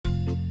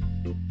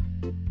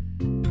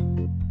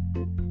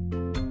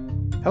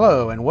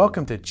Hello and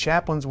welcome to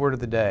Chaplain's Word of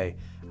the Day.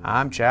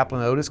 I'm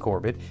Chaplain Otis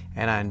Corbett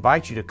and I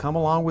invite you to come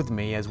along with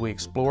me as we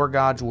explore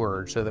God's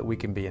Word so that we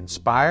can be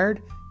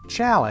inspired,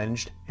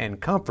 challenged,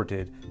 and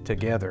comforted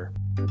together.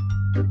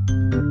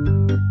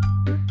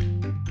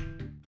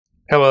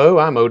 Hello,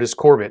 I'm Otis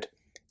Corbett,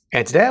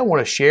 and today I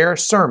want to share a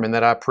sermon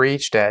that I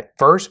preached at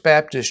First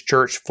Baptist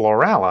Church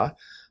Florala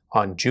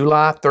on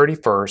July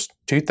 31st,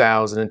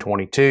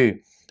 2022.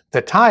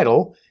 The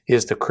title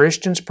is The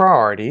Christian's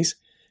Priorities,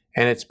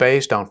 and it's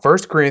based on 1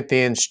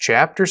 Corinthians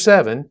chapter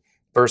 7,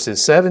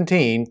 verses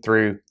 17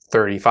 through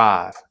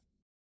 35.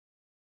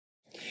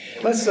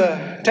 Let's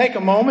take a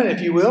moment,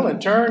 if you will,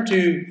 and turn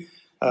to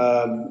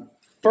 1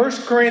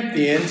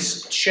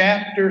 Corinthians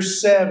chapter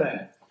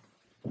 7.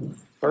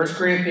 1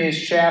 Corinthians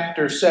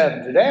chapter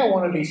 7. Today I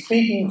want to be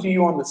speaking to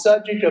you on the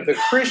subject of the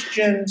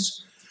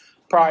Christian's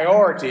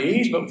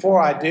priorities. But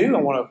before I do,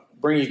 I want to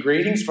bring you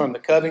greetings from the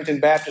Covington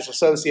Baptist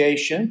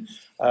Association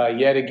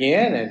yet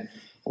again. And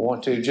I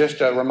want to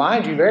just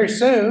remind you very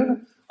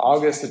soon,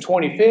 August the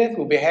 25th,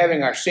 we'll be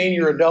having our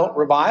senior adult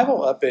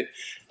revival up at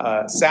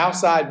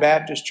Southside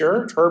Baptist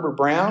Church. Herbert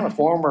Brown, a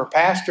former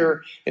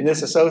pastor in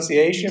this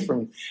association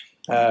from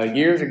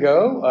years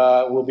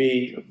ago, will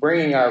be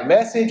bringing our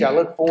message. I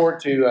look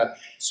forward to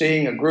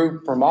seeing a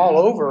group from all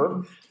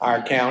over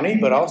our county,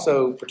 but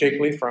also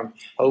particularly from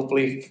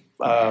hopefully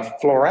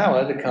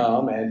Florala to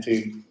come and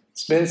to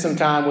spend some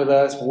time with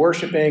us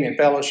worshiping and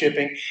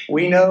fellowshipping.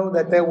 We know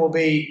that there will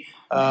be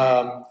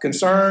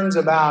concerns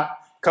about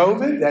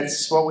COVID.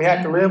 That's what we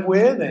have to live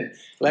with. And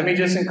let me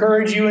just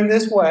encourage you in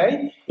this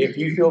way. If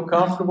you feel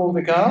comfortable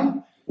to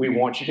come, we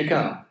want you to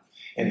come.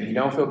 And if you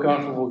don't feel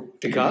comfortable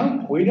to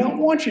come, we don't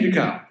want you to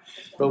come.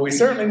 But we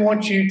certainly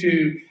want you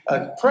to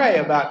pray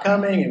about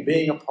coming and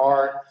being a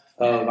part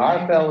of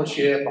our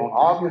fellowship on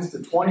August the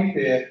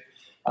 25th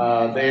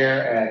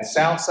there at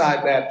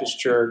Southside Baptist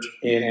Church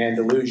in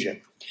Andalusia.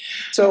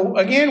 So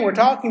again, we're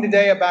talking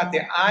today about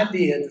the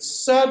idea, the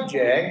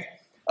subject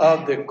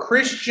of the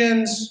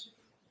Christian's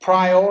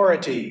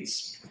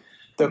priorities.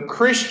 The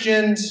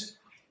Christian's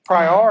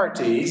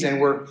priorities,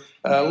 and we're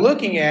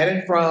looking at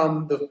it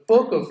from the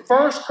book of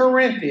 1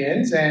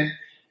 Corinthians and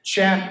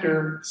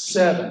chapter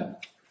 7.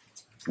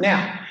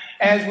 Now,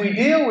 as we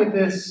deal with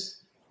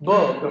this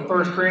book of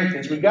 1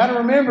 Corinthians, we've got to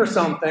remember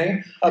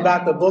something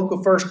about the book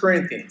of 1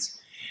 Corinthians.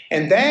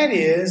 And that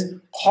is,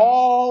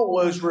 Paul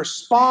was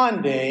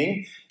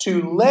responding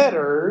to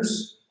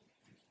letters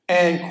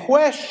and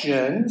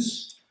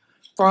questions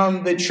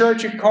from the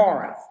church at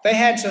Corinth. They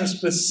had some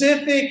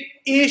specific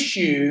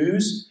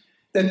issues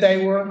that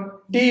they were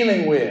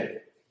dealing with.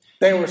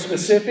 They were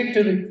specific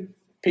to the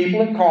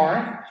people at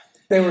Corinth.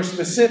 They were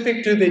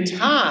specific to the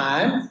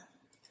time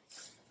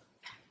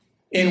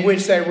in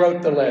which they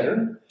wrote the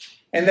letter.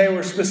 And they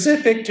were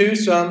specific to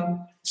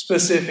some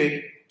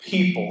specific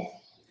people.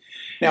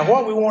 Now,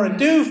 what we want to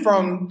do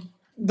from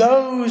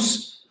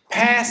those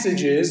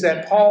passages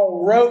that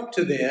Paul wrote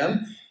to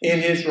them in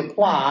his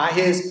reply,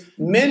 his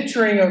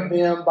mentoring of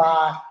them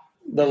by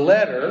the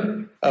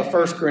letter of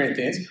 1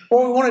 Corinthians,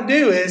 what we want to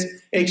do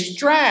is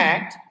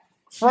extract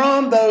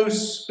from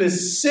those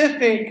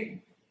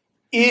specific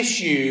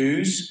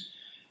issues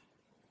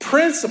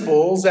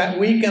principles that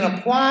we can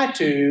apply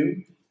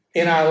to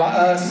in our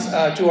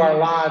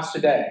lives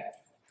today.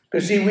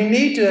 Because see, we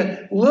need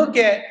to look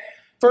at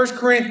 1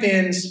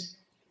 Corinthians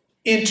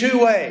in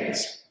two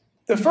ways.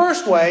 The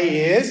first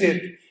way is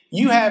if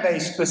you have a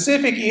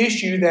specific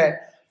issue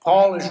that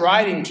Paul is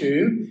writing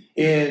to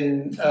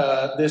in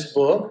this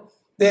book,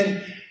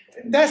 then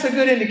that's a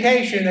good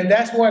indication that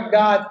that's what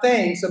God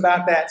thinks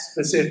about that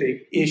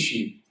specific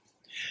issue.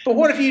 But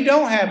what if you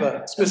don't have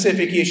a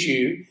specific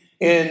issue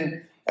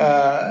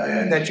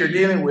that you're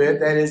dealing with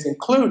that is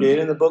included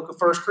in the book of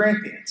 1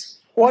 Corinthians?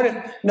 What if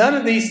none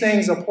of these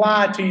things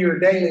apply to your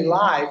daily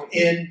life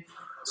in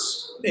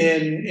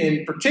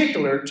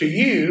particular to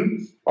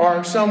you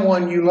or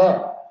someone you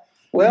love?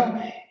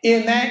 Well,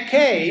 in that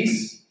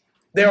case,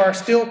 there are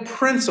still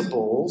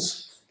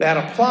principles that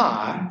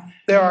apply.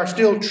 There are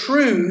still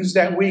truths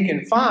that we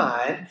can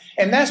find.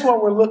 And that's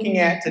what we're looking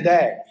at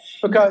today.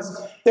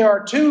 Because there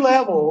are two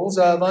levels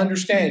of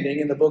understanding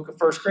in the book of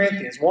 1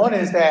 Corinthians. One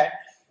is that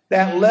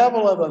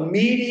level of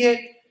immediate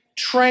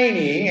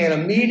training and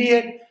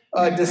immediate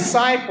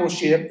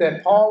discipleship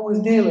that Paul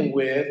was dealing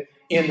with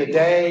in the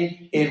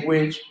day in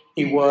which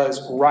he was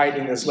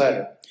writing this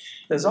letter.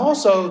 There's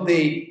also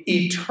the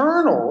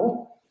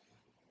eternal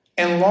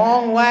and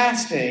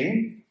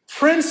long-lasting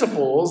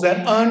principles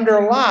that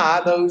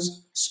underlie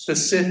those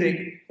specific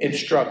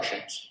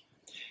instructions.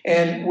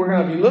 And we're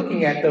going to be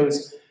looking at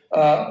those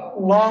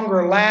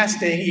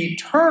longer-lasting,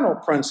 eternal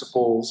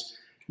principles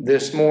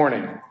this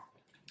morning.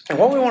 And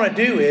what we want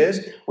to do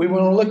is we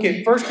want to look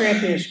at 1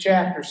 Corinthians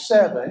chapter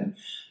 7,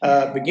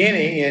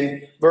 beginning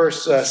in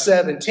verse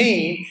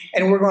 17,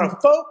 and we're going to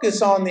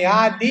focus on the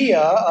idea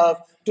of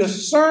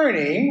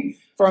discerning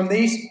from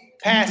these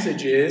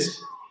passages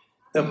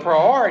the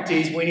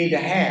priorities we need to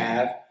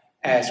have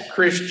as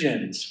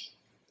Christians.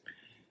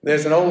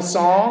 There's an old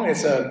song.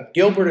 It's a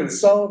Gilbert and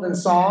Sullivan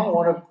song,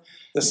 one of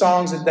the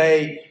songs that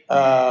they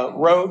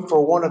wrote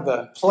for one of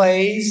the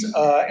plays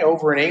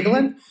over in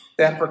England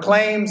that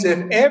proclaims, if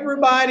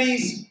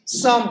everybody's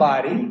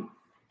somebody,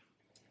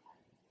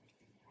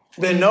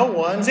 then no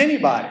one's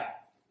anybody.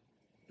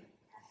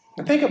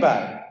 Now think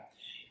about it.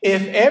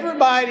 If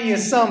everybody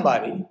is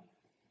somebody,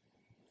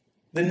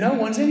 then no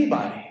one's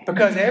anybody,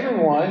 because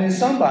everyone is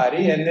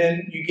somebody, and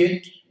then you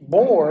get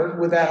bored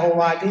with that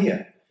whole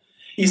idea.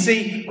 You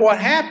see, what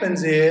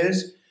happens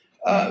is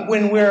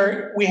when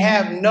we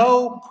have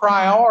no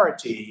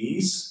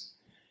priorities,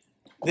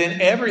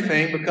 then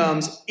everything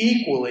becomes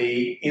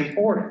equally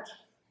important.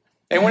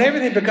 And when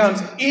everything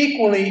becomes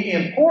equally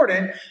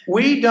important,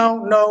 we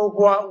don't know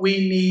what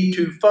we need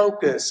to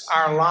focus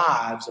our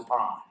lives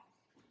upon.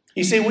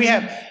 You see, we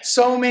have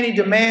so many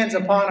demands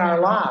upon our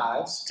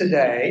lives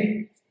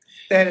today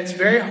that it's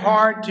very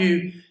hard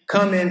to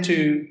come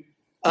into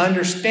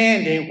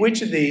understanding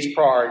which of these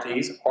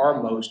priorities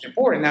are most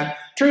important. Now,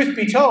 truth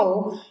be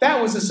told,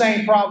 that was the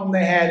same problem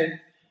they had in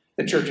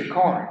the church at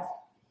Corinth.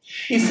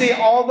 You see,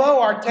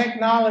 although our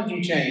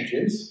technology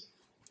changes,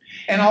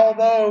 and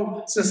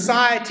although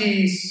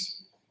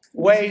society's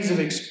ways of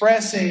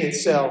expressing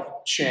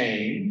itself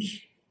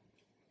change,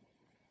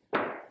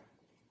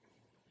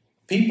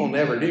 people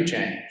never do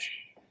change.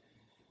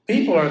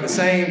 People are the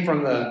same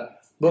from the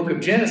book of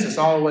Genesis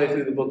all the way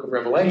through the book of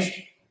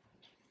Revelation.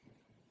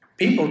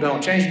 People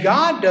don't change.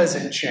 God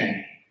doesn't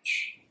change.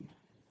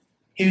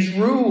 His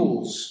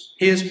rules,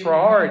 His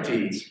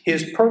priorities,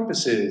 His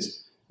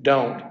purposes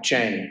don't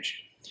change.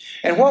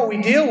 And what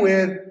we deal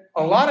with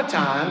a lot of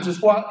times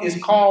is what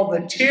is called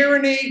the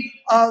tyranny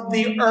of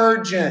the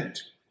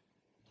urgent.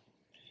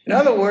 In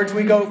other words,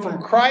 we go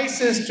from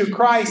crisis to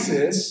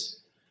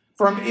crisis,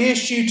 from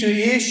issue to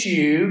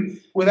issue,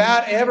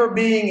 without ever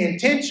being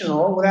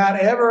intentional, without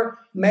ever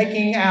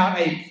making out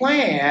a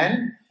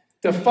plan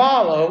to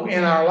follow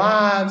in our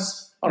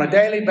lives on a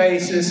daily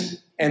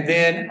basis and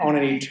then on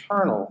an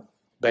eternal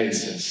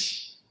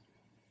basis.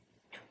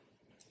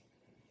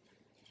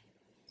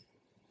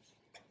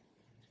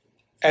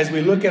 As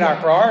we look at our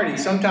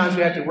priorities, sometimes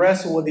we have to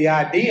wrestle with the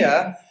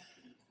idea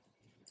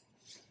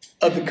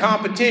of the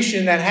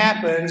competition that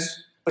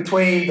happens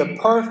between the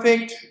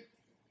perfect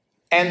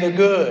and the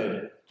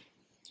good.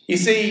 You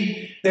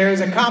see, there is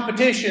a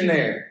competition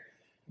there.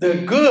 The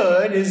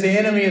good is the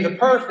enemy of the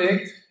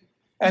perfect,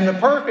 and the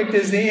perfect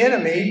is the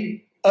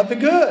enemy of the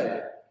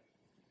good.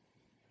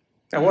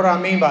 Now, what do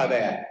I mean by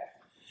that?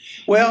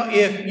 Well,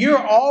 if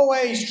you're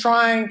always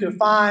trying to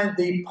find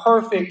the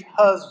perfect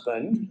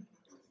husband,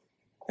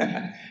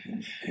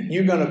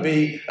 you're going to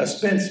be a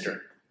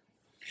spinster.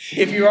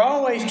 If you're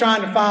always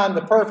trying to find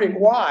the perfect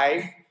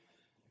wife,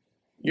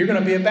 you're going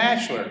to be a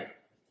bachelor.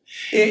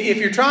 If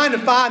you're trying to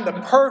find the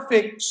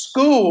perfect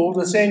school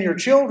to send your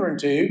children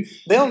to,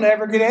 they'll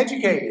never get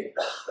educated.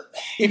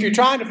 If you're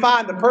trying to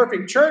find the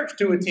perfect church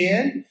to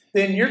attend,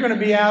 then you're going to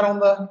be out on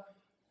the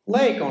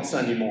lake on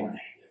Sunday morning.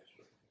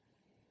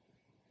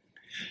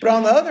 But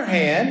on the other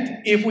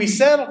hand, if we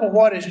settle for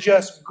what is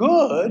just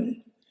good,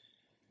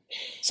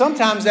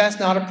 sometimes that's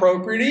not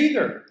appropriate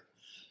either.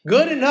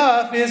 Good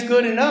enough is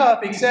good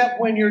enough, except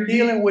when you're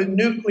dealing with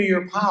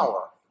nuclear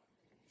power.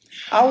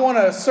 I want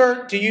to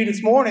assert to you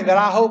this morning that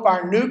I hope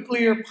our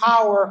nuclear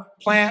power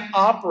plant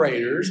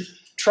operators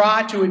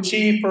try to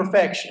achieve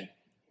perfection.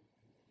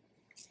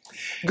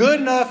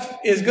 Good enough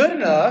is good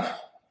enough,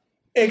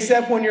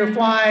 except when you're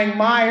flying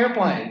my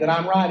airplane that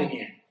I'm riding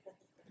in.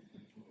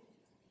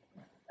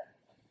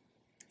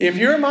 If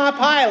you're my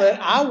pilot,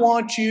 I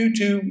want you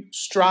to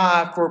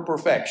strive for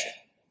perfection.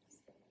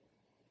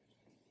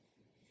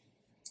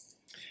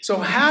 So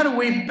how do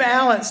we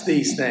balance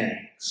these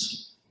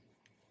things?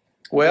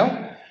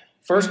 Well,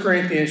 1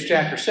 Corinthians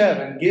chapter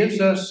 7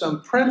 gives us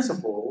some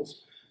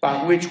principles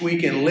by which we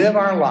can live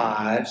our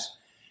lives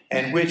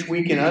and which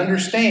we can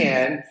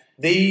understand.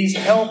 These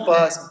help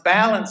us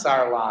balance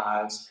our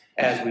lives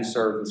as we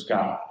serve this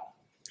God.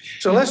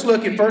 So let's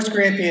look at 1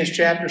 Corinthians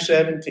chapter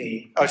 7,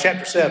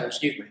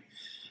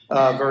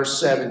 verse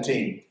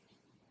 17.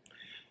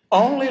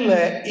 Only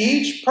let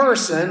each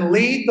person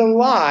lead the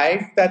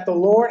life that the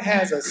Lord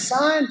has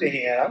assigned to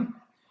him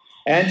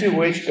and to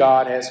which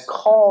God has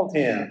called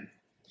him.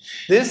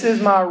 This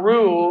is my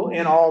rule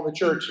in all the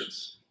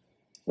churches.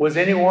 Was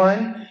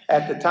anyone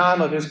at the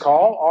time of his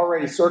call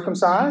already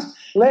circumcised?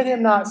 Let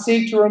him not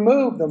seek to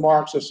remove the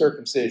marks of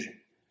circumcision.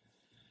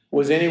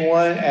 Was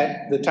anyone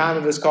at the time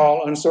of his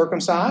call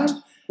uncircumcised?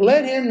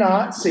 Let him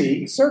not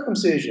seek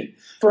circumcision.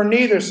 For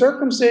neither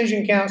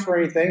circumcision counts for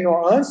anything,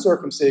 nor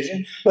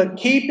uncircumcision, but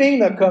keeping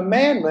the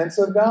commandments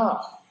of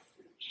God.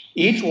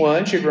 Each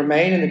one should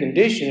remain in the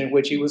condition in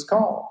which he was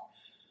called.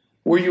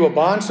 Were you a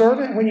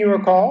bondservant when you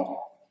were called?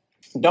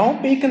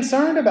 Don't be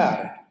concerned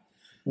about it.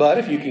 But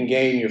if you can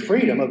gain your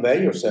freedom,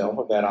 avail yourself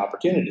of that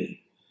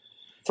opportunity.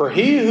 For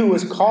he who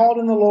was called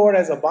in the Lord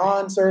as a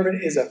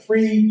bondservant is a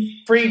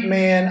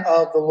freedman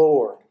of the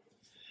Lord.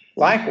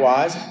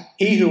 Likewise,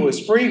 he who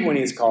was free when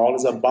he is called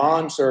is a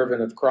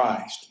bondservant of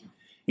Christ.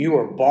 You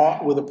are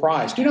bought with a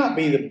price. Do not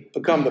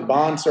become the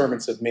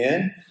bondservants of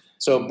men,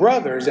 So,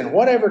 brothers, in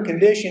whatever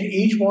condition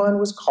each one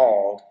was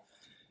called,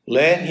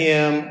 let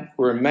him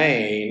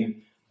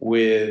remain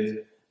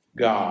with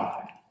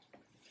God.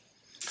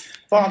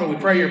 Father, we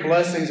pray your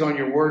blessings on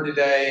your word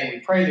today, and we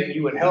pray that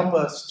you would help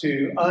us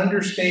to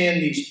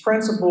understand these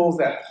principles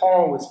that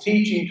Paul was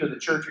teaching to the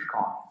church at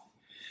Corinth,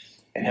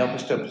 and help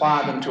us to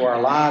apply them to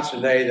our lives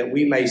today, that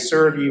we may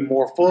serve you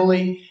more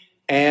fully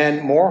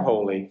and more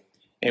wholly.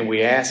 And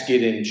we ask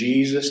it in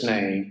Jesus'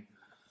 name.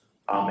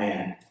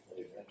 Amen.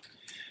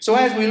 So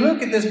as we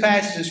look at this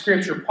passage of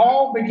Scripture,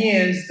 Paul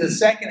begins the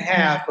second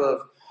half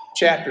of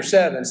chapter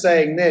 7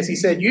 saying this. He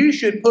said, you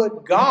should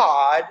put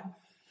God,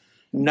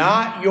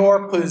 not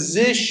your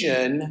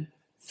position,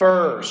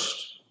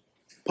 first.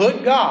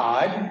 Put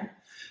God,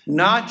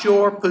 not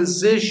your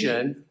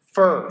position,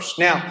 first.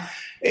 Now,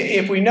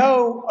 if we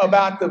know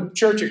about the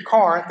church at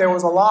Corinth, there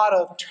was a lot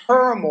of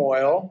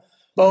turmoil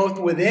both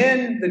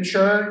within the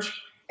church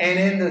and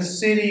in the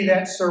city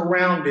that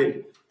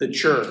surrounded the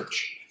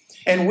church.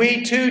 And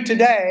we too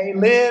today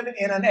live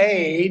in an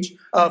age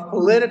of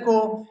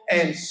political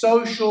and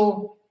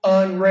social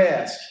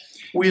unrest.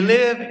 We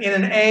live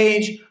in an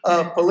age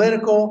of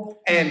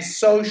political and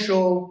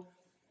social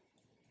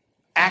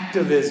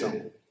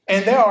activism.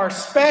 And there are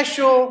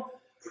special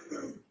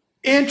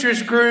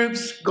interest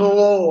groups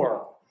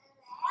galore.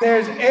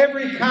 There's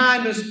every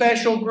kind of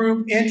special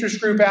group,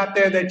 interest group out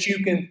there that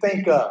you can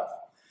think of.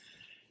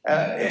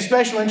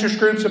 Special interest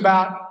groups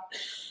about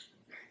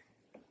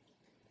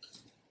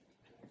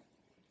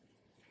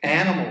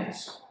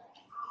animals.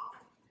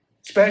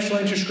 Special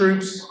interest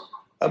groups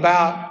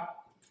about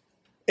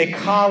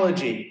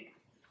ecology.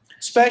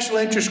 Special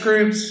interest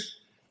groups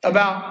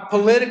about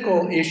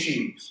political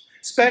issues.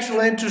 Special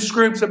interest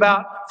groups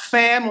about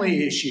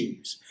family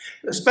issues.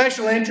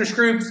 Special interest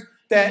groups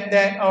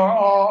that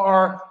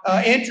are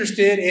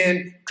interested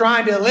in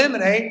trying to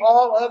eliminate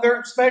all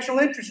other special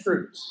interest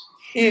groups.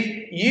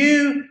 If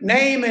you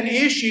name an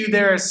issue,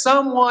 there is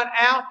someone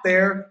out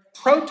there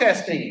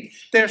protesting.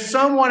 There's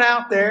someone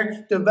out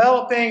there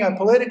developing a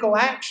political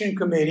action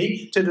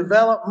committee to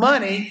develop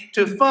money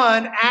to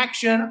fund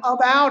action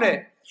about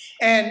it.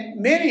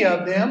 And many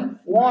of them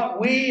want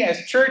we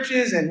as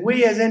churches and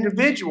we as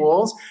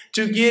individuals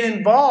to get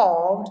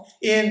involved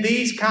in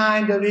these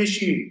kind of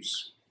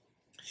issues.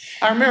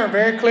 I remember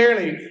very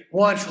clearly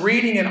once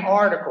reading an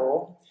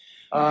article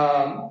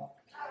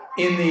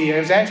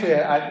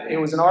it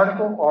was an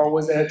article or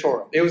was it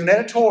editorial? It was an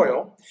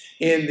editorial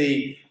in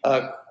the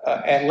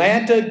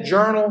Atlanta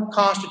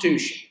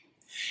Journal-Constitution.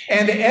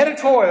 And the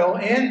editorial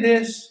in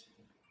this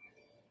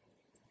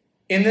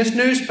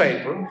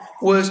newspaper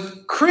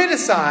was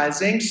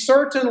criticizing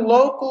certain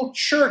local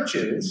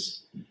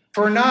churches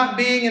for not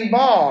being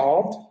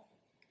involved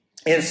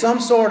in some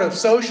sort of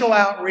social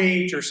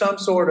outreach or some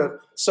sort of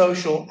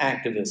social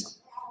activism.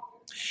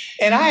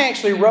 And I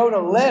actually wrote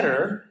a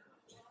letter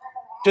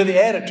to the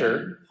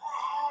editor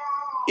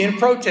in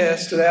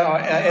protest to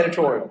that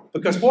editorial.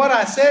 Because what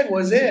I said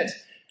was this: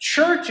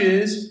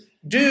 churches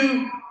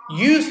do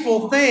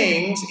useful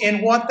things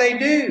in what they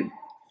do.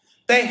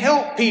 They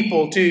help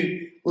people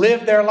to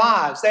live their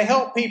lives. They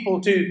help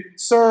people to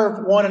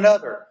serve one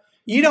another.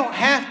 You don't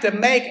have to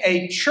make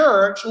a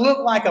church look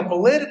like a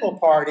political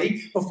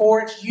party before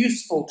it's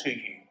useful to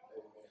you.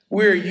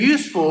 We're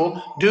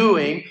useful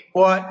doing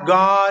what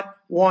God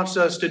wants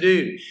us to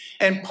do.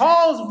 And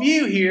Paul's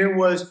view here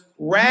was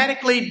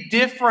radically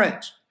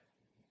different.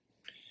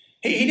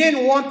 He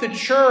didn't want the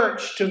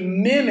church to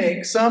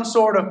mimic some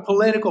sort of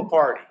political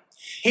party.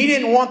 He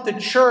didn't want the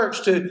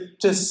church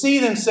to see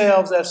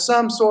themselves as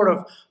some sort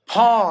of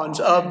pawns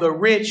of the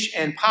rich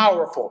and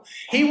powerful.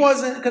 He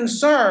wasn't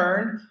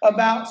concerned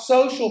about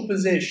social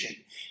position.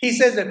 He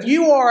says if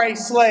you are a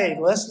slave,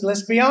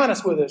 let's be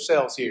honest with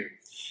ourselves here.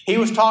 He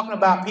was talking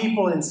about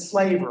people in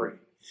slavery.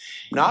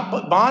 Not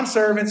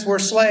bondservants were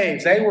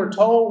slaves. They were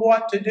told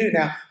what to do.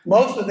 Now,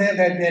 most of them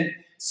had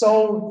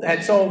sold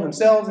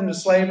themselves into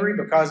slavery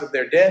because of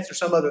their debts or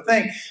some other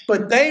thing.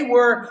 But they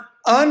were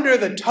under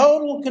the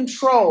total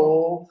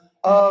control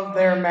of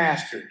their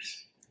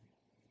masters.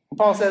 And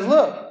Paul says,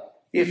 look,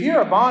 if you're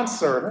a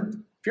bondservant,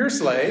 if you're a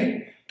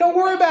slave, don't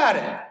worry about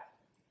it,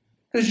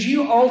 because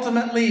you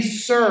ultimately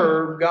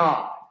serve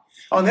God.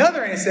 On the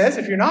other hand, it says,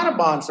 if you're not a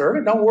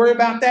bondservant, don't worry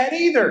about that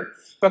either,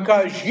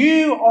 because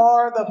you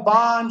are the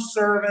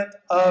bondservant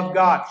of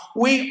God.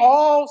 We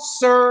all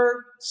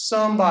serve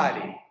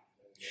somebody.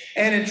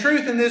 And in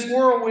truth, in this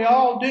world, we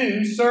all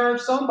do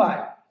serve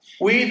somebody.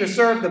 We either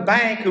serve the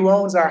bank who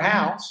owns our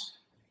house.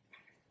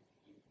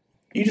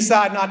 You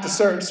decide not to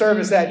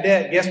service that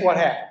debt, guess what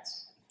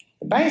happens?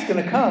 The bank's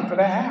going to come for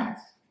that house.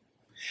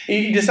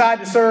 You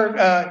decide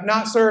to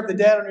not serve the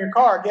debt on your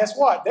car, guess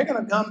what? They're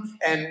going to come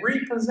and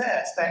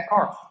repossess that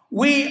car.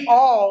 We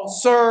all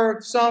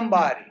serve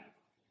somebody.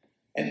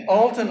 And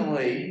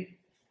ultimately,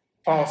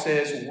 Paul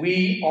says,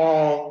 we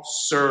all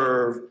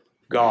serve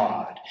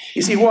God.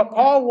 You see, what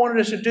Paul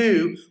wanted us to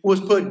do was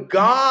put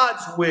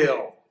God's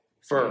will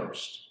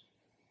first.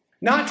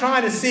 Not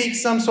trying to seek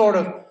some sort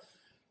of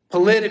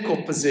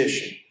political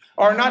position,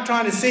 or not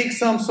trying to seek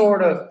some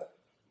sort of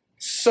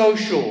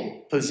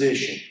social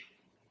position.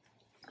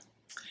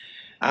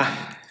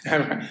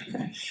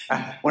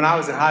 When I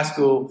was in high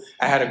school,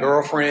 I had a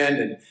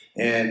girlfriend,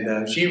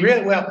 and she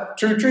really, well,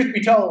 truth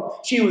be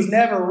told, she was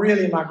never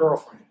really my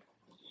girlfriend.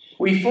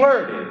 We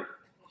flirted,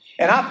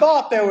 and I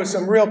thought there was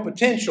some real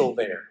potential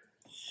there.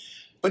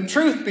 But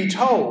truth be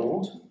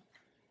told,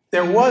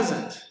 there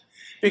wasn't.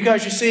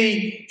 Because you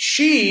see,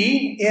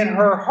 she, in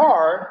her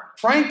heart,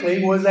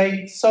 frankly, was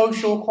a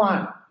social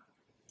climber.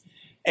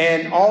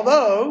 And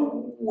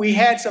although we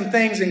had some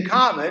things in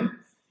common,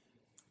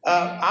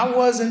 I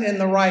wasn't in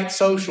the right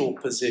social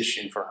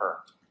position for her.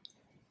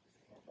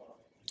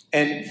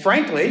 And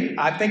frankly,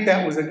 I think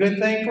that was a good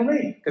thing for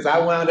me, because I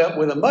wound up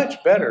with a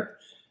much better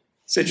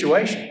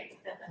situation.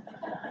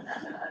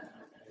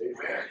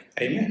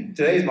 Amen.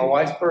 Today's my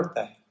wife's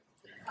birthday.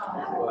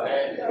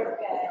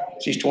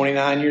 She's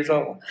 29 years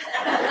old.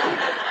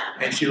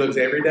 And she looks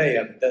every day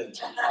of it, doesn't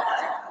she?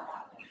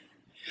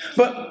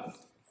 But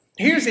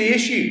here's the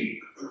issue.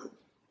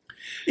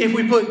 If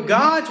we put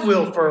God's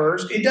will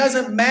first, it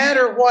doesn't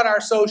matter what our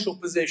social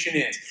position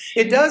is.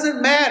 It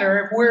doesn't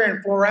matter if we're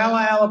in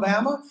Florala,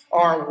 Alabama,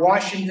 or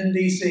Washington,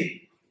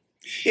 D.C.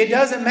 It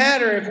doesn't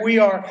matter if we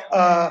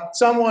are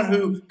someone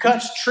who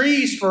cuts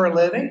trees for a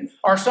living,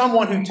 or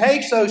someone who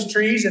takes those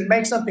trees and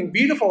makes something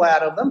beautiful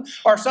out of them,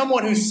 or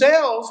someone who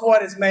sells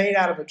what is made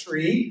out of a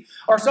tree,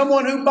 or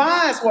someone who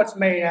buys what's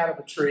made out of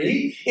a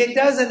tree. It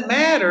doesn't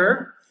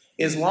matter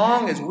as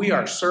long as we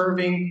are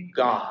serving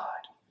God.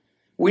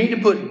 We need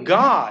to put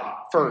God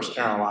first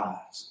in our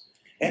lives,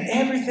 and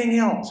everything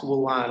else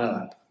will line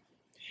up,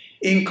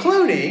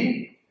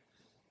 including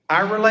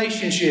our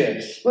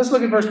relationships. Let's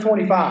look at verse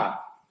 25.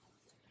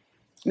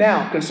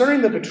 Now,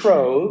 concerning the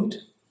betrothed,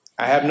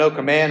 I have no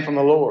command from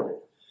the Lord,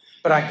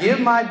 but I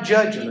give my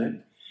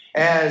judgment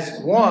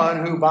as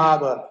one who by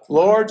the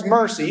Lord's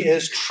mercy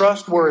is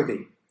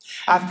trustworthy.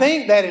 I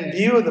think that in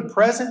view of the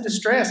present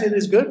distress, it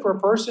is good for a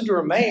person to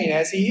remain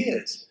as he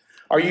is.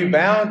 Are you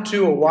bound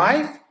to a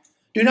wife?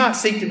 Do not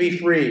seek to be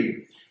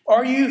free.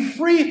 Are you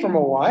free from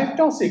a wife?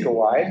 Don't seek a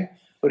wife.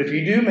 But if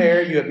you do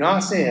marry, you have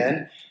not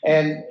sinned.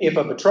 And if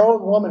a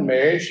betrothed woman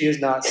marries, she has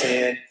not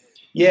sinned.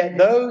 Yet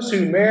those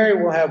who marry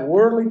will have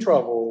worldly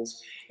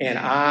troubles, and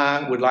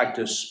I would like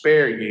to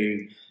spare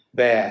you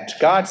that.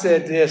 God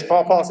said this,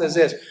 Paul says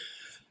this,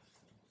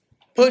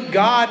 put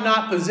God,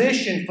 not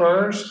position,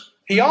 first.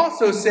 He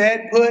also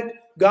said, put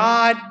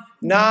God,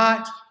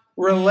 not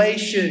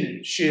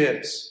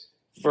relationships,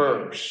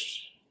 first.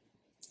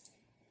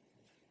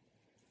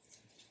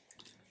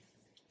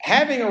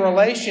 Having a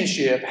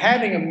relationship,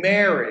 having a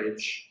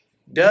marriage,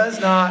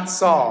 does not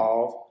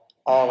solve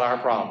all our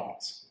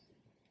problems.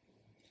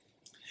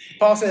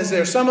 Paul says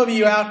there are some of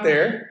you out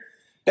there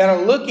that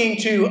are looking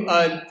to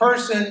a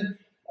person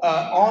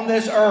on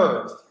this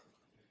earth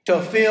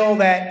to fill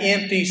that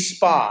empty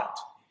spot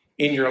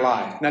in your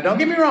life. Now, don't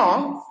get me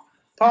wrong.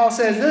 Paul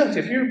says, look,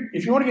 if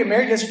you want to get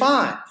married, that's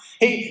fine.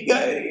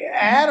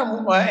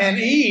 Adam and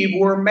Eve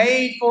were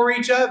made for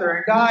each other,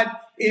 and God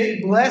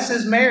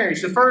blesses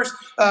marriage. The first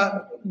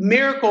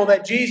miracle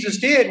that Jesus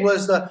did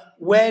was the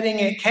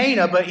wedding at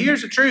Cana. But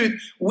here's the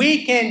truth.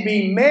 We can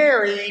be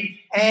married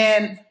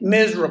and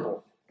miserable.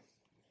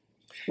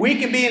 We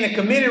can be in a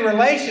committed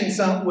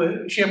relationship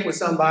with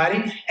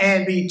somebody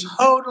and be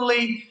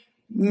totally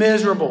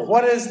miserable.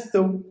 What does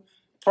the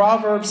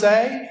proverb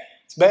say?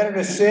 It's better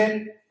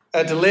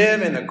to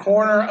live in the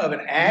corner of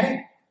an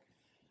attic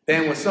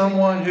than with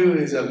someone who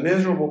is a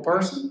miserable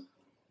person.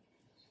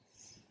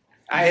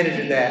 I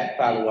edited that,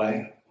 by the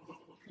way.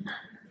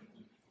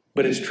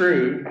 But it's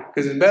true,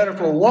 because it's better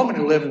for a woman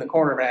to live in the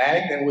corner of an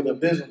attic than with a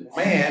miserable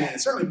man, and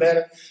it's certainly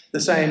better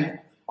the same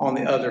on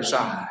the other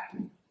side.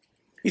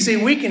 You see,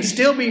 we can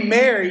still be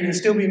married and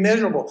still be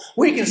miserable.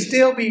 We can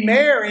still be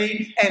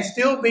married and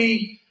still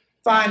be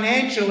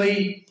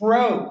financially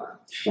broke.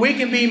 We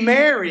can be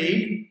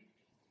married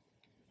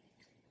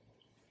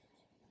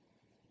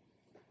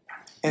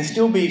and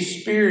still be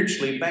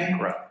spiritually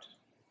bankrupt.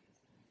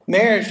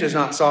 Marriage does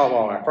not solve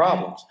all our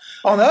problems.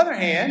 On the other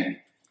hand,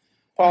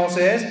 Paul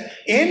says,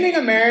 ending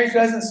a marriage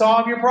doesn't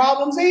solve your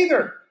problems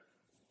either.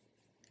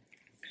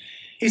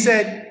 He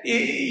said,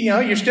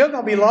 you're still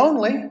going to be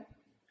lonely.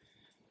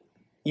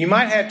 You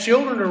might have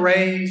children to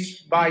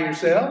raise by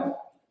yourself.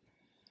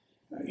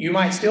 You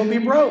might still be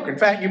broke. In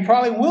fact, you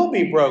probably will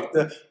be broke.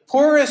 The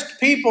poorest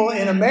people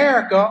in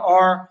America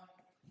are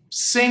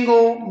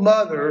single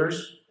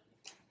mothers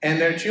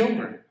and their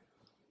children.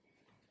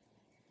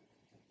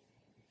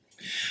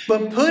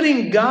 But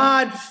putting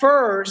God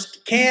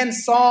first can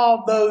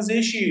solve those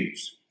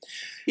issues.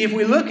 If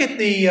we look at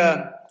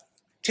the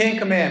Ten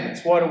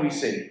Commandments, what do we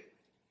see?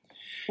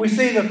 We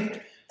see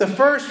the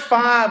first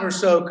 5 or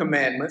so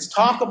commandments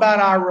talk about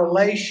our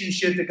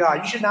relationship to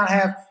God. You should not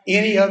have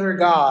any other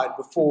God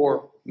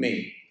before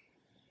me.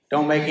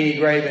 Don't make any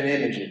graven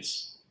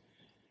images.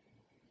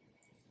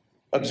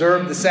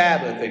 Observe the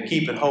Sabbath and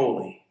keep it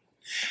holy.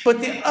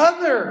 But the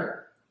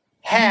other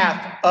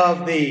half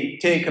of the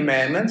Ten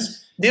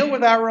Commandments deal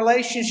with our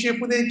relationship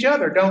with each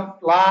other.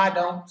 Don't lie,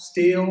 don't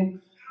steal,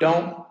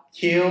 don't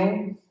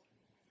kill.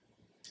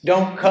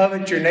 Don't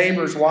covet your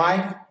neighbor's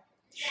wife.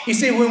 You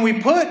see, when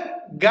we put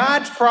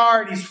God's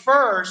priorities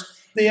first,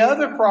 the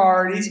other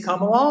priorities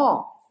come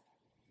along.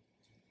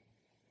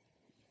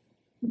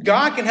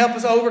 God can help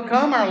us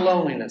overcome our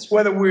loneliness,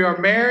 whether we are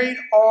married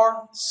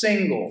or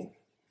single.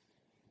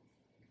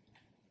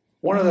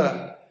 One of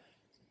the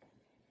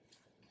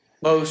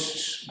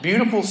most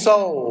beautiful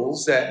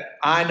souls that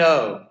I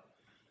know,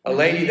 a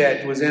lady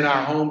that was in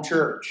our home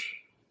church,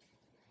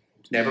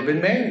 never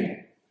been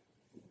married.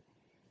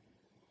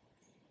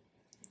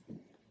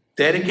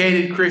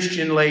 Dedicated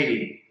Christian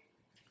lady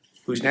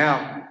who's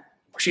now,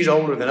 she's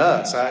older than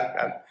us.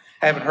 I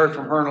haven't heard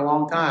from her in a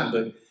long time,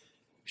 but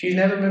she's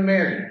never been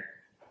married.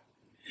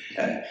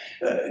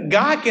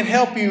 God can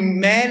help you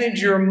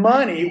manage your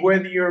money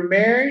whether you're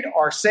married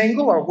or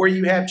single or where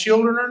you have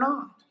children or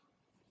not.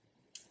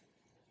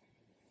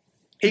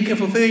 He can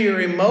fulfill your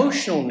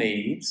emotional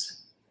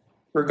needs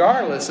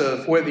regardless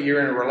of whether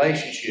you're in a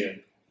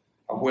relationship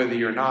or whether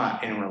you're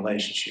not in a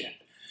relationship.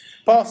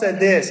 Paul said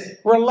this,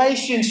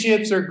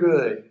 relationships are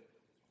good.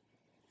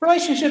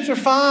 Relationships are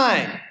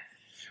fine.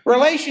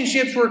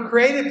 Relationships were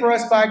created for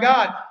us by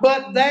God,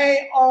 but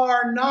they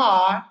are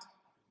not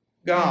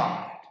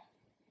God.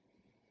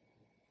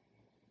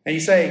 And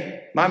you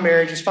say, my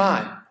marriage is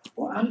fine.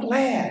 Well, I'm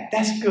glad.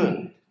 That's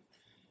good.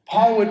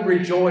 Paul would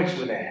rejoice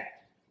with that.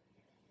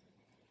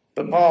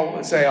 But Paul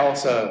would say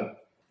also,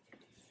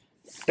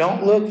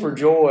 don't look for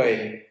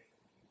joy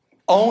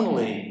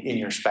only in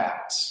your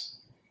spouse.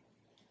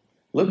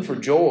 Look for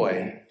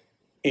joy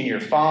in your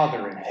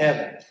Father in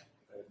heaven.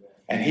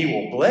 And He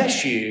will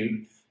bless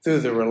you through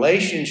the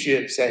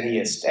relationships that He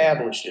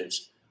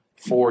establishes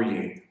for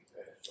you.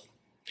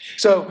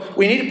 So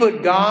we need to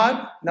put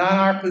God, not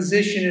our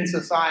position in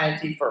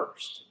society,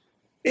 first.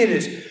 It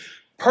is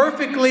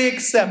perfectly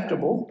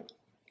acceptable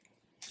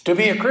to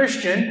be a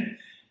Christian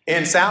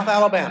in South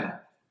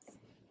Alabama,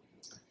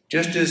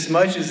 just as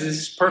much as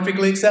it's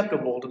perfectly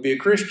acceptable to be a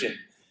Christian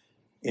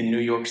in New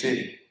York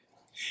City.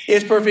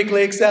 It's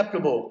perfectly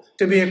acceptable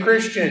to be a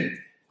Christian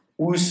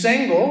who's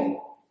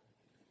single,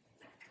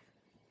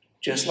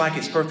 just like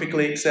it's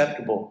perfectly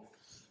acceptable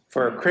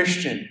for a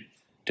Christian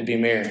to be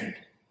married,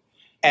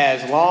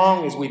 as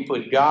long as we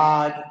put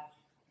God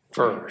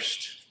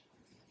first.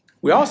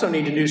 We also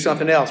need to do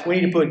something else. We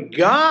need to put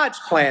God's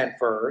plan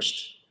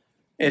first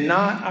and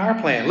not our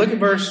plan. Look at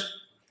verse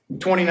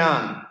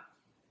 29.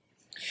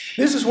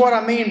 This is what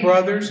I mean,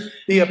 brothers.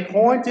 The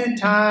appointed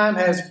time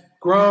has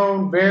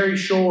grown very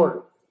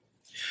short.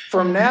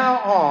 From now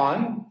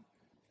on,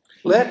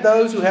 let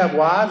those who have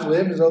wives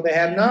live as though they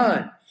have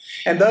none,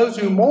 and those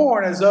who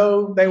mourn as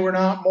though they were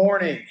not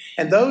mourning,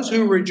 and those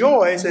who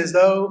rejoice as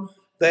though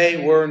they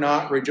were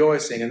not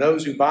rejoicing, and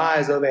those who buy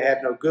as though they have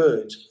no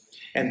goods,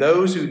 and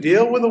those who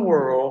deal with the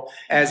world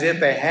as if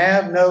they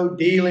have no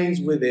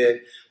dealings with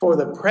it, for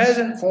the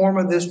present form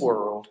of this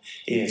world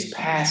is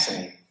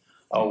passing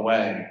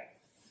away.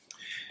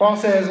 Paul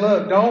says,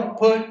 look, don't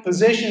put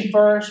position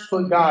first,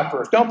 put God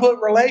first. Don't put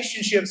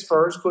relationships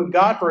first, put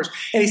God first.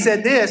 And he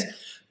said this,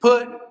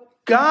 put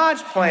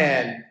God's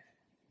plan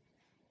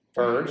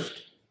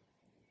first.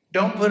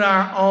 Don't put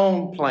our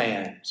own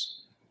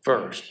plans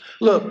first.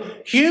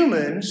 Look,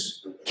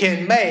 humans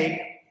can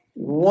make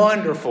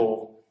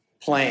wonderful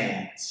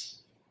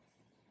plans.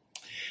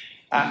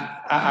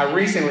 I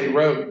recently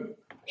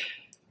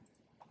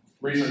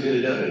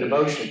did a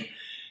devotion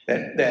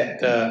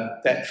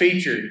that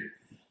featured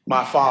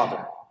my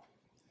father.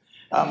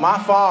 My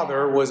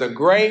father was a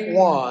great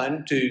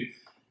one to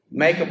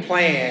make a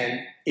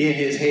plan in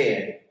his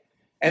head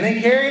and then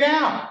carry it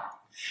out.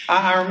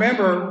 I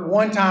remember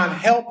one time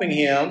helping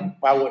him.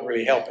 Well, I wasn't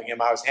really helping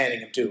him. I was handing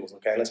him tools,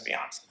 okay? Let's be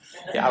honest.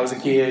 Yeah, I was a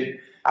kid.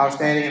 I was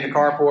standing in the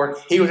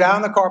carport. He was out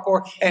in the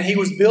carport, and he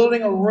was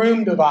building a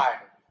room divider.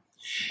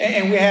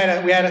 And we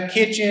had a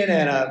kitchen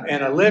and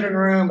a living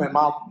room, and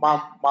my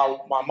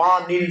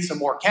mom needed some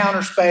more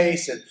counter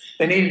space, and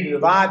they needed to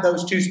divide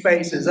those two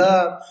spaces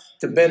up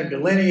to better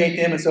delineate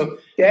them. And so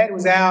Dad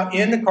was out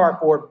in the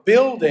carport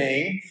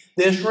building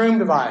this room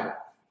divider.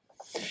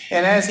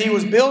 And as he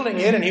was building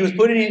it and he was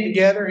putting it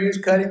together, he was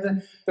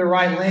cutting the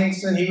right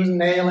lengths, and he was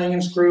nailing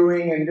and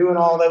screwing and doing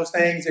all those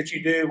things that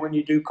you do when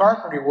you do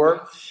carpentry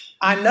work.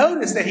 I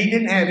noticed that he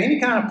didn't have any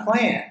kind of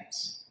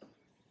plans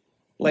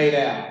laid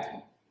out.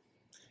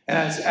 And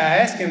I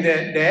asked him,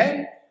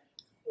 Dad,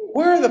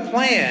 where are the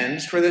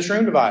plans for this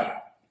room divider?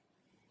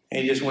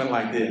 And he just went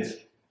like this.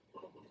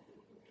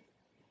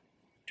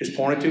 Just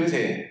pointed to his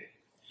head.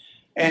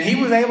 And he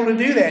was able to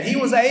do that. He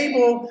was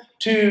able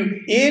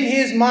to, in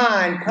his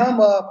mind,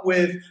 come up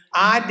with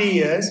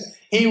ideas.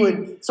 He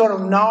would sort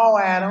of gnaw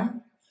at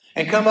them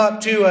and come up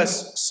to a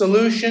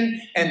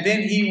solution, and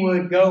then he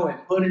would go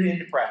and put it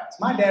into practice.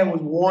 My dad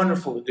was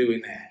wonderful at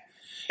doing that.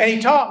 And he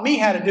taught me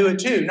how to do it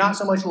too, not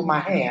so much with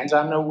my hands.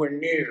 I'm nowhere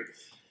near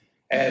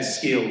as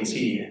skilled as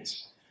he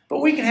is.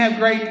 But we can have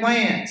great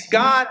plans.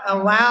 God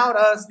allowed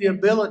us the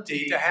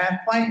ability to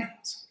have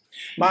plans.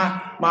 My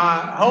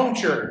home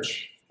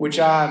church, which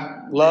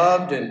I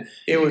loved, and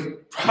it was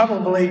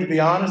probably, to be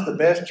honest, the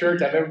best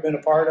church I've ever been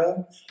a part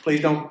of.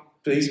 Please don't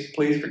Please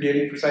forgive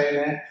me for saying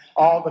that.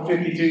 All the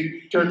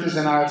 52 churches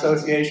in our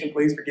association,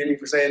 please forgive me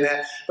for saying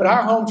that. But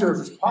our home church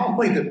was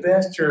probably the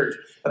best church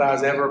that I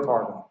was ever a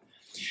part of.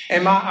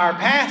 And our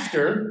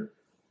pastor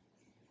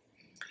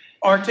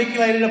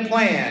articulated a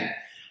plan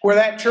where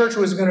that church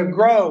was going to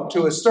grow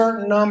to a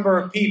certain number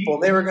of people.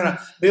 They were going to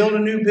build a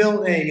new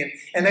building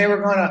and they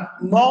were going to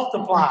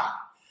multiply.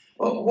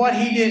 Well, what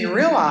he didn't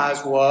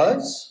realize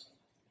was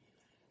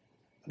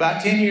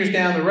about 10 years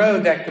down the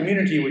road, that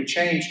community would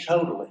change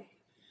totally.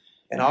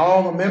 And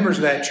all the members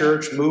of that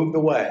church moved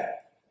away.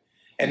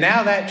 And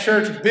now that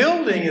church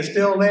building is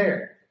still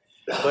there,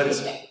 but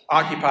it's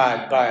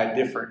occupied by a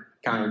different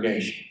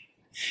congregation.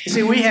 You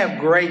see, we have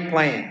great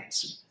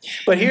plans.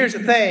 But here's the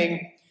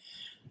thing.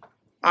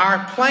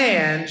 Our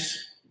plans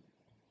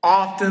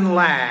often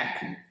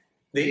lack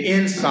the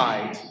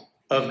insight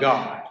of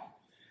God.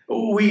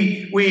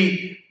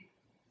 We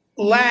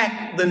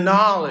lack the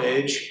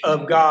knowledge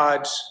of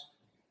God's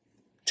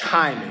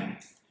timing.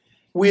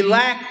 We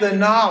lack the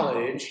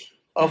knowledge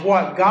of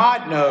what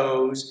God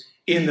knows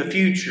in the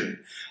future.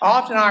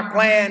 Often our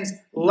plans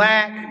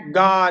lack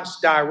God's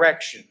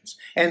directions,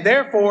 and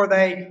therefore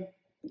they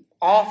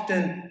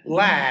often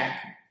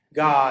lack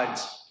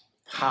God's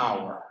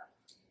power.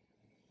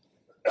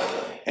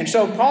 And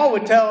so Paul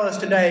would tell us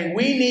today,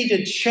 we need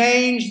to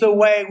change the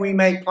way we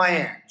make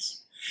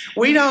plans.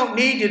 We don't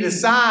need to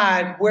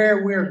decide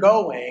where we're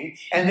going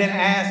and then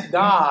ask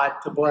God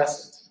to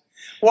bless it.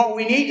 What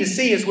we need to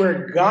see is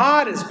where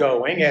God is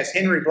going, as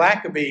Henry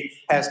Blackaby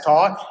has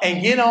taught,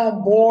 and get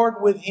on board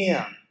with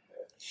Him.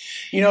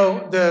 You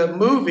know, the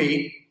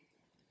movie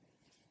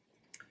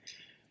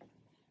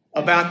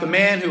about the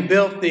man who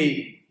built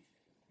the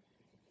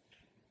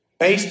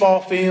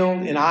baseball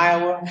field in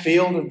Iowa,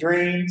 Field of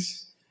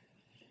Dreams,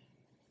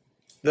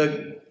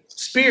 the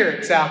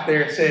spirits out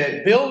there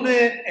said, build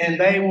it and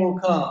they will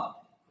come.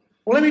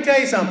 Well, let me tell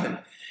you something.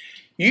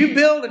 You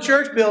build a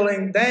church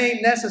building, they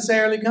ain't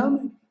necessarily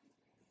coming.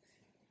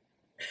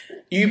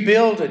 You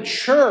build a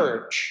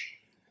church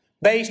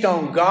based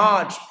on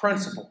God's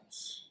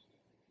principles.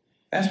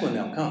 That's when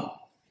they'll come.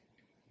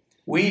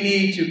 We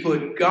need to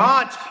put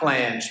God's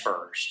plans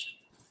first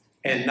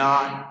and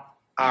not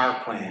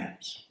our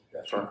plans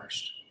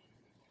first.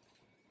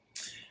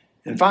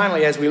 And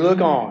finally, as we look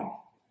on,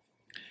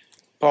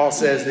 Paul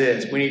says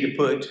this, we need to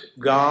put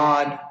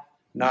God,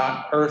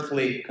 not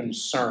earthly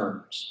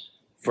concerns,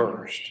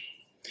 first.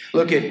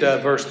 Look at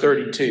verse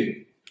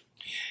 32.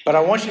 But I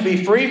want you to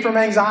be free from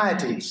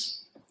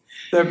anxieties.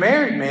 The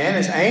married man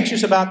is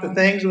anxious about the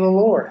things of the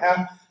Lord.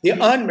 The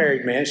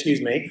unmarried man,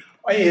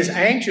 is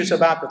anxious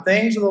about the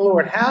things of the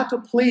Lord, how to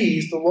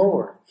please the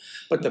Lord.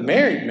 But the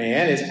married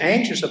man is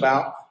anxious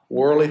about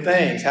worldly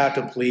things, how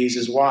to please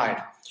his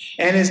wife.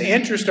 And his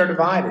interests are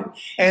divided.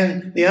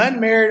 And the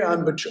unmarried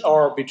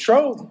or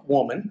betrothed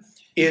woman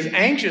is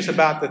anxious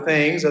about the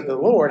things of the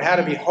Lord, how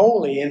to be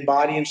holy in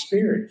body and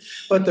spirit.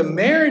 But the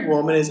married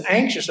woman is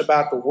anxious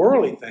about the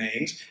worldly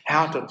things,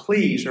 how to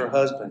please her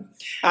husband.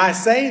 I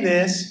say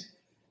this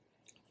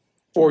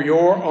for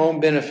your own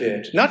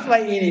benefit, not to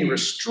lay any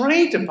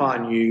restraint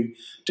upon you,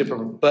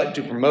 but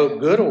to promote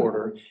good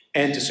order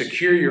and to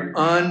secure your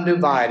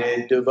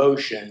undivided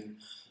devotion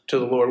to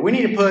the Lord. We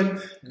need to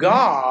put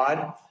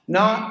God,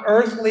 not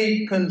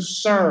earthly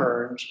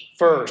concerns,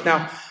 first.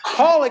 Now,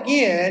 Paul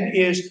again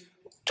is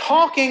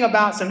talking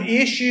about some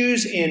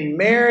issues in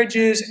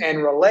marriages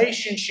and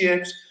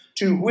relationships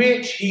to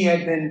which he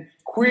had been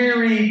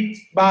queried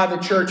by the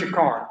church at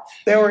Corinth.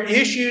 There were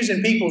issues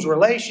in people's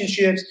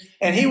relationships,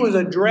 and he was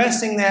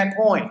addressing that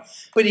point.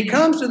 But he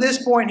comes to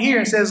this point here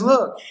and says,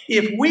 look,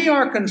 if we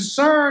are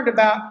concerned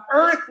about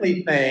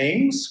earthly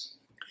things,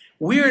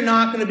 we are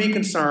not going to be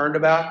concerned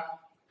about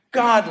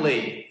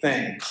godly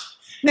things.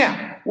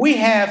 Now, we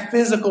have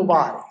physical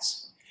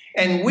bodies,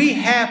 and we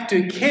have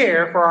to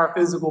care for our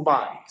physical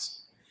bodies.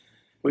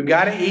 We've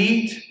got to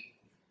eat.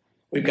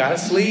 We've got to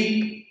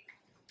sleep.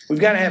 We've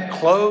got to have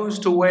clothes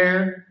to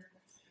wear.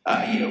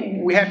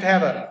 We have to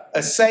have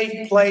a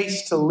safe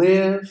place to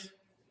live.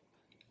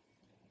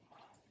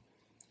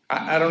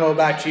 I don't know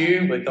about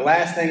you, but the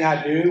last thing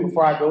I do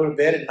before I go to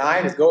bed at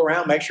night is go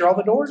around and make sure all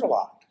the doors are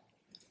locked.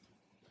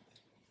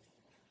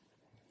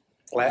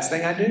 Last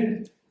thing I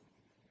do.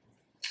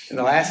 And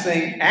the last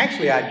thing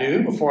actually I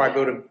do before I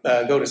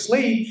go to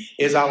sleep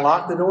is I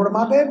lock the door to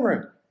my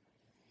bedroom.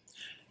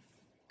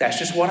 That's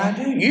just what I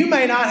do. You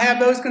may not have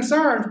those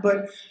concerns,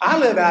 but I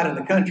live out in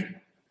the country.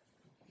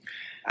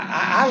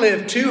 I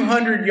live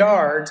 200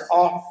 yards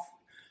off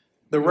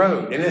the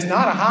road, and it's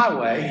not a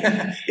highway.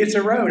 It's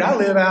a road. I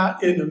live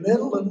out in the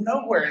middle of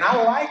nowhere, and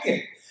I like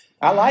it.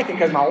 I like it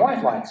because my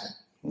wife likes it.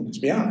 Let's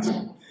be honest.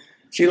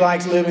 She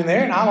likes living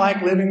there, and I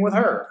like living with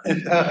her.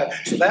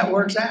 So that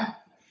works out.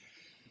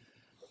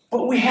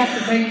 But we have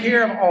to take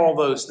care of all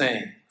those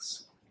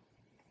things.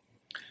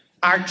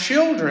 Our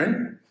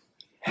children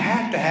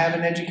have to have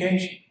an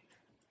education.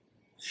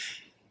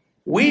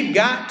 We've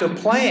got to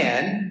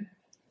plan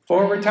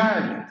for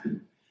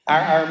retirement.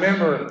 I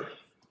remember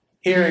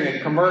hearing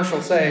a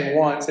commercial saying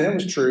once, and it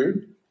was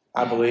true,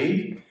 I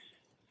believe,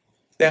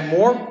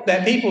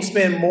 that people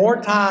spend more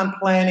time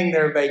planning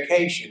their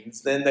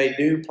vacations than they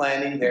do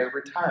planning their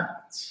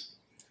retirements.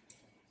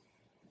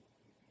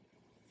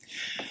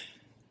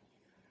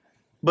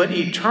 But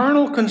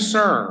eternal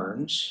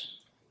concerns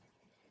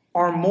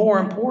are more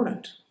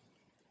important.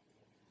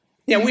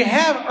 Yeah, we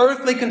have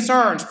earthly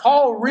concerns.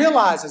 Paul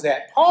realizes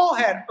that. Paul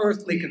had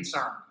earthly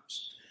concerns.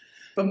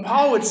 But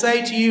Paul would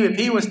say to you, if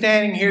he was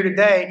standing here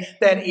today,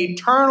 that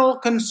eternal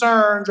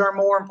concerns are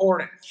more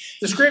important.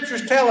 The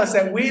scriptures tell us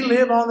that we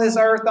live on this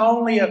earth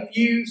only a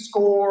few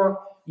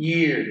score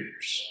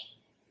years.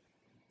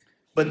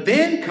 But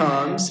then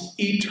comes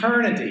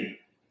eternity.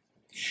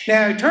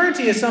 Now,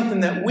 eternity is something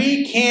that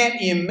we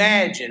can't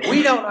imagine.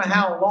 We don't know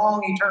how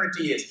long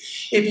eternity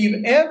is. If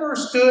you've ever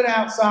stood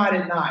outside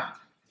at night,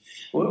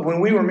 when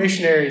we were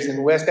missionaries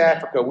in West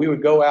Africa, we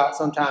would go out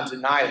sometimes at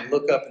night and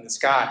look up in the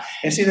sky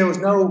and see there was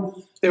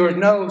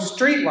no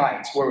street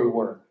lights where we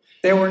were.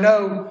 A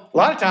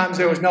lot of times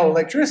there was no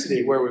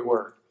electricity where we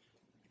were.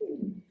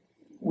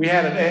 We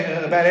had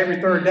about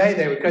every third day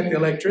they would cut the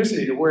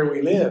electricity to where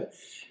we lived.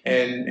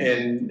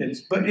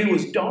 But it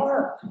was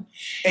dark.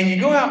 And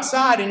you go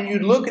outside and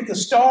you'd look at the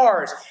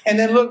stars and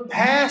then look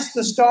past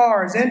the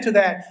stars into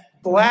that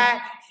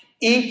black,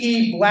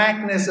 inky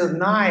blackness of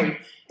night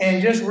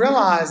and just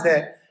realize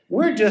that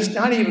we're just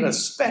not even a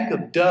speck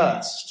of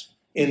dust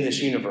in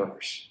this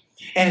universe.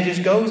 And it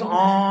just goes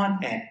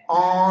on and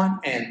on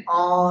and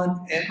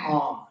on and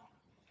on.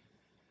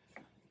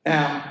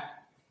 Now,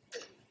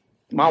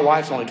 my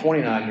wife's only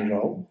 29 years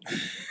old.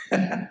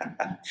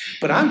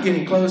 But I'm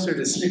getting closer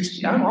to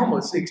 60. I'm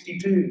almost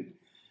 62.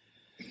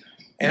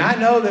 And I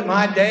know that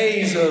my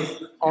days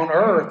on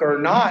earth are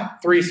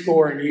not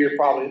 80 years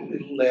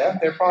probably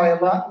left. They're probably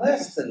a lot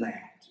less than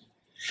that.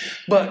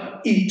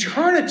 But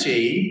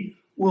eternity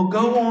will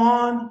go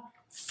on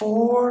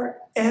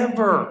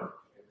forever.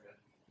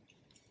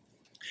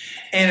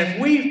 And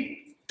if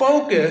we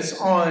focus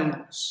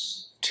on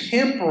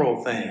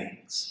temporal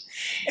things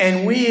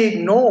and we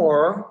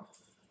ignore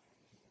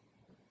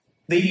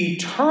the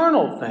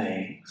eternal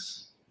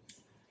things,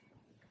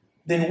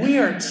 then we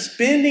are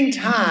spending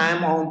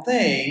time on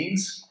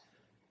things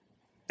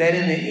that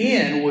in the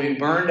end will be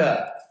burned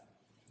up.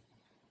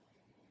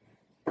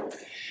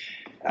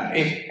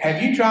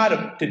 Have you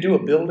tried to do a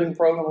building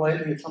program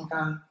lately of some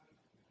kind?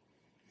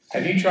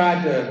 Have you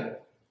tried to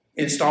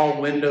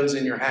install windows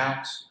in your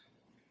house?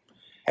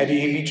 Have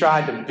you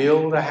tried to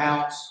build a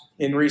house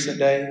in recent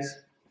days?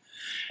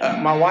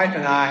 My wife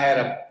and I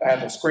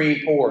have a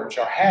screen porch,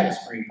 or had a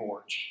screen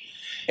porch.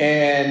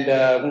 And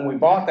when we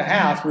bought the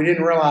house, we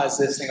didn't realize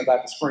this thing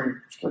about the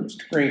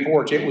screen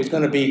porch. It was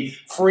going to be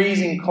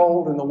freezing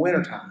cold in the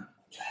wintertime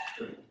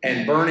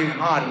and burning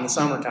hot in the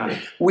summertime.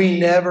 We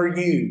never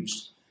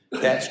used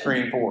that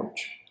screen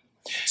porch.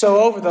 So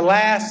over the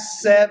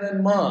last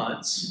 7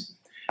 months,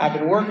 I've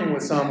been working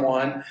with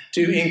someone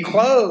to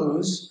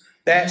enclose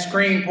that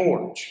screen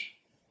porch.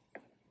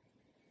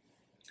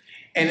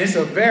 And it's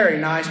a very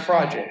nice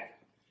project.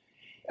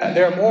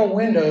 There are more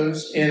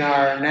windows in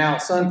our now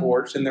sun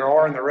porch than there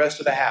are in the rest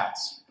of the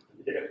house.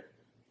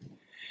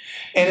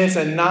 And it's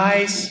a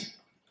nice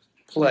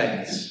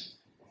place.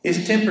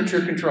 It's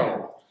temperature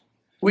controlled.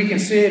 We can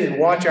sit and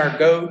watch our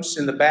goats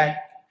in the back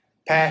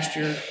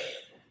pasture,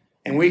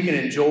 and we can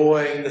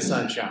enjoy the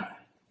sunshine.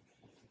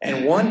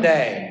 And one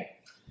day,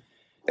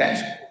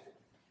 that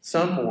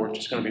sun porch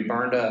is going to be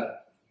burned up.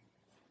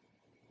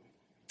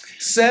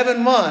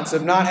 7 months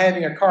of not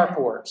having a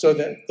carport so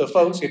that the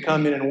folks could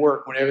come in and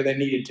work whenever they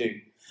needed to.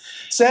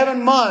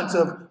 7 months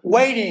of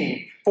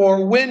waiting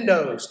for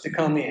windows to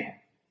come in.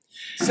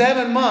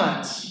 7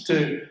 months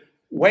to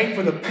wait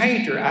for the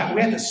painter.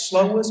 We had the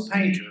slowest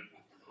painter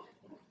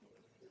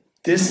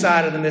this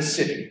side of the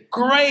Mississippi.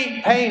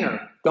 Great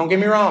painter, don't get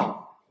me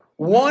wrong.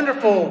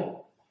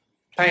 Wonderful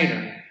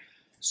painter.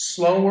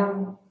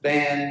 Slower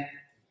than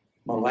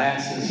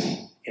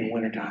molasses in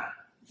wintertime.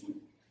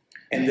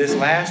 And this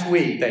last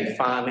week, they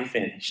finally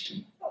finished.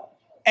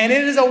 And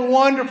it is a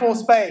wonderful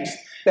space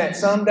that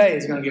someday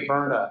is going to get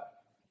burned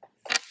up.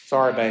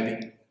 Sorry,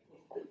 baby.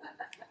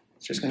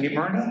 It's just going to get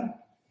burned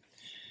up.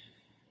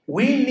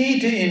 We need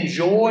to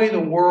enjoy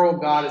the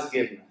world God has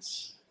given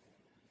us.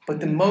 But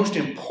the most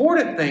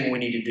important thing we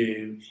need to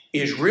do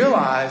is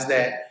realize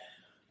that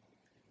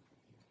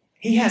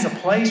He has a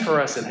place for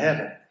us in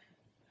heaven.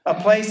 A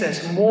place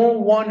that's more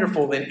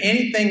wonderful than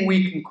anything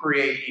we can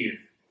create here.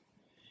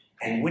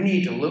 And we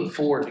need to look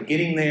forward to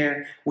getting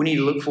there. We need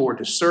to look forward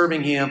to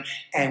serving Him.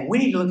 And we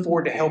need to look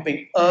forward to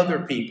helping other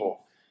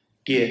people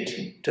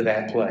get to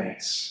that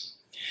place.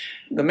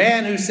 The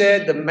man who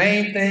said the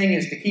main thing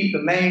is to keep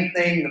the main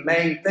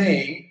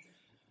thing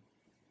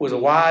was a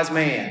wise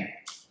man.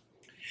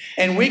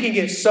 And we can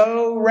get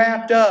so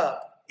wrapped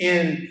up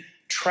in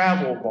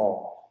travel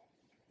ball,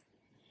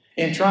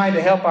 in trying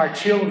to help our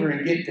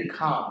children get to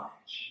college.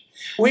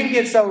 We can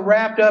get so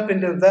wrapped up in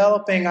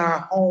developing our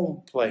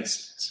home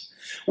places.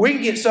 We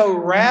can get so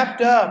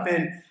wrapped up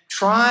in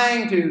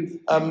trying to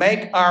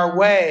make our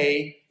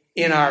way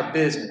in our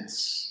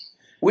business.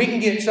 We can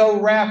get so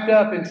wrapped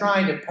up in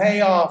trying to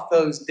pay off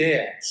those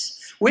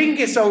debts. We can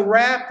get so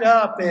wrapped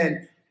up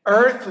in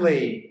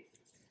earthly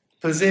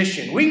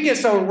position. We can get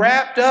so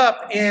wrapped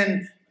up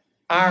in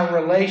our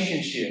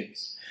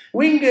relationships.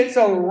 We can get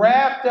so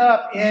wrapped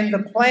up in the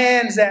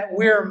plans that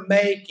we're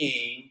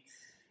making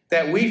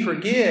that we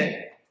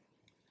forget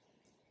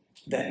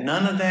that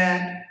none of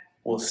that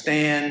will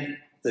stand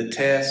the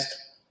test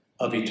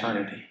of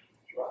eternity.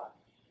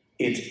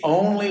 It's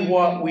only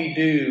what we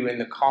do in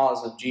the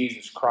cause of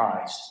Jesus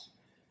Christ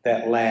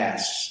that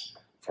lasts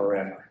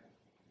forever.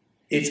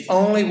 It's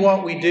only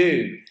what we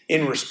do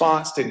in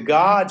response to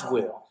God's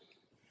will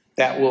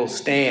that will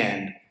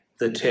stand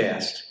the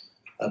test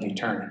of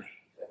eternity.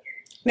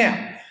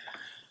 Now,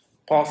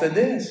 Paul said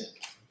this: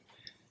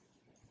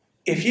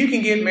 if you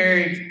can get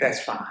married,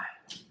 that's fine.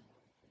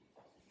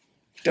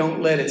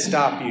 Don't let it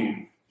stop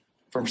you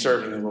from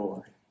serving the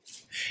Lord.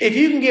 If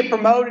you can get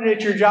promoted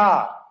at your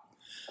job,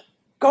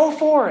 go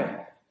for it.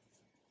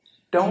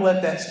 Don't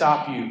let that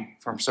stop you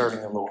from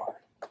serving the Lord.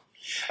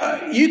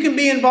 You can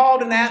be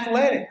involved in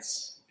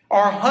athletics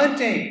or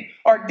hunting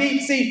or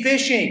deep sea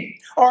fishing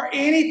or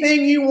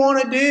anything you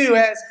want to do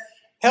as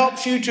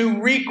helps you to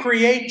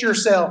recreate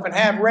yourself and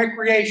have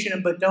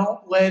recreation, but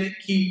don't let it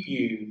keep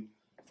you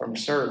from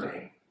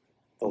serving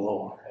the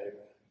Lord.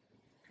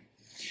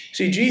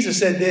 See, Jesus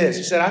said this.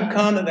 He said, I'm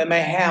come that they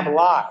may have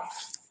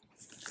life,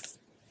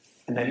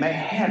 and they may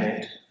have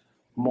it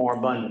more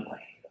abundantly.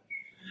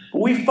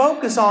 We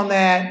focus on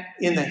that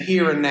in the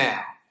here and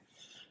now.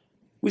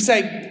 We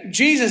say,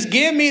 Jesus,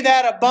 give me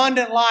that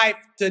abundant life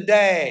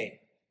today.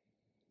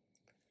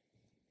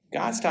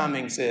 God's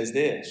timing says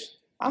this: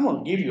 I'm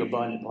going to give you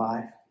abundant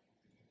life,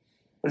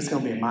 but it's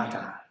going to be in my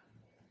time.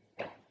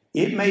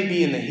 It may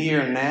be in the here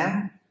and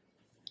now,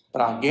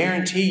 but I'll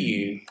guarantee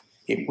you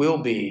it will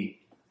be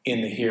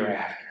in the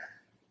hereafter.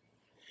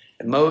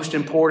 The most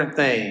important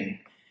thing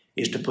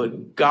is to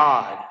put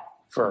God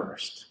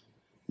first,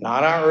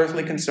 not our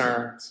earthly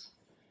concerns,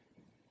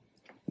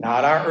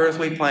 not our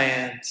earthly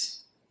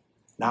plans,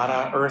 not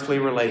our earthly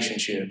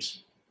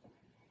relationships,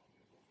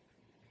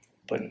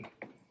 but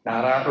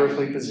not our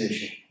earthly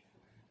position,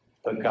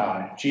 but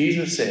God.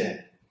 Jesus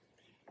said,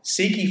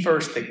 seek ye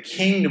first the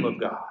kingdom of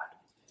God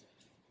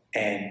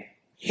and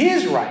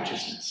His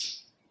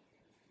righteousness,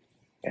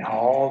 and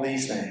all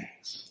these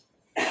things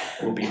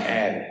will be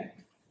added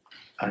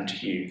unto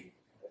you.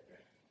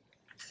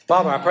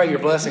 Father, I pray your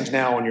blessings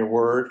now on your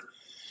word.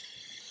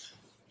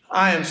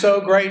 I am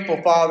so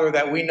grateful, Father,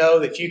 that we know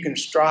that you can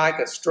strike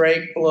a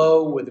straight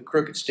blow with a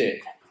crooked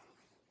stick.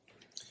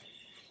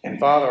 And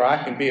Father,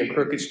 I can be a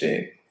crooked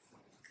stick.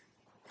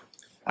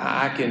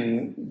 I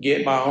can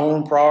get my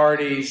own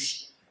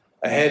priorities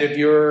ahead of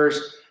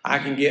yours. I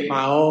can get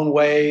my own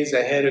ways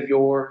ahead of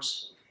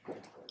yours.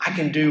 I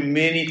can do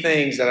many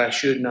things that I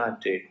should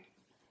not do.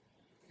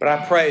 But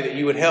I pray that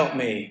you would help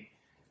me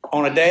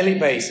on a daily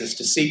basis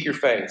to seek your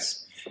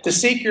face, to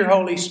seek your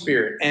Holy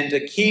Spirit, and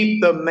to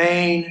keep the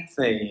main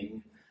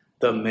thing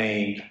the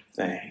main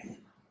thing.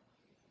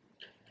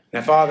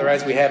 Now, Father,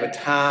 as we have a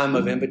time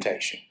of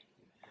invitation,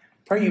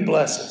 pray you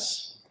bless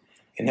us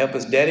and help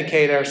us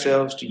dedicate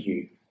ourselves to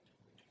you.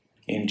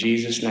 In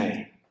Jesus'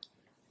 name,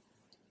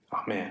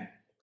 amen.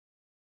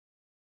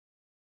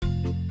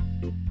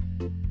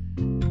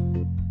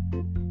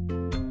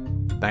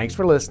 Thanks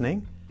for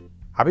listening.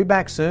 I'll be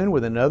back soon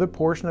with another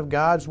portion of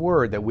God's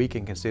Word that we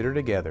can consider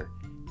together.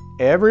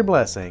 Every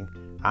blessing.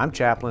 I'm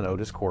Chaplain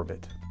Otis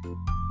Corbett.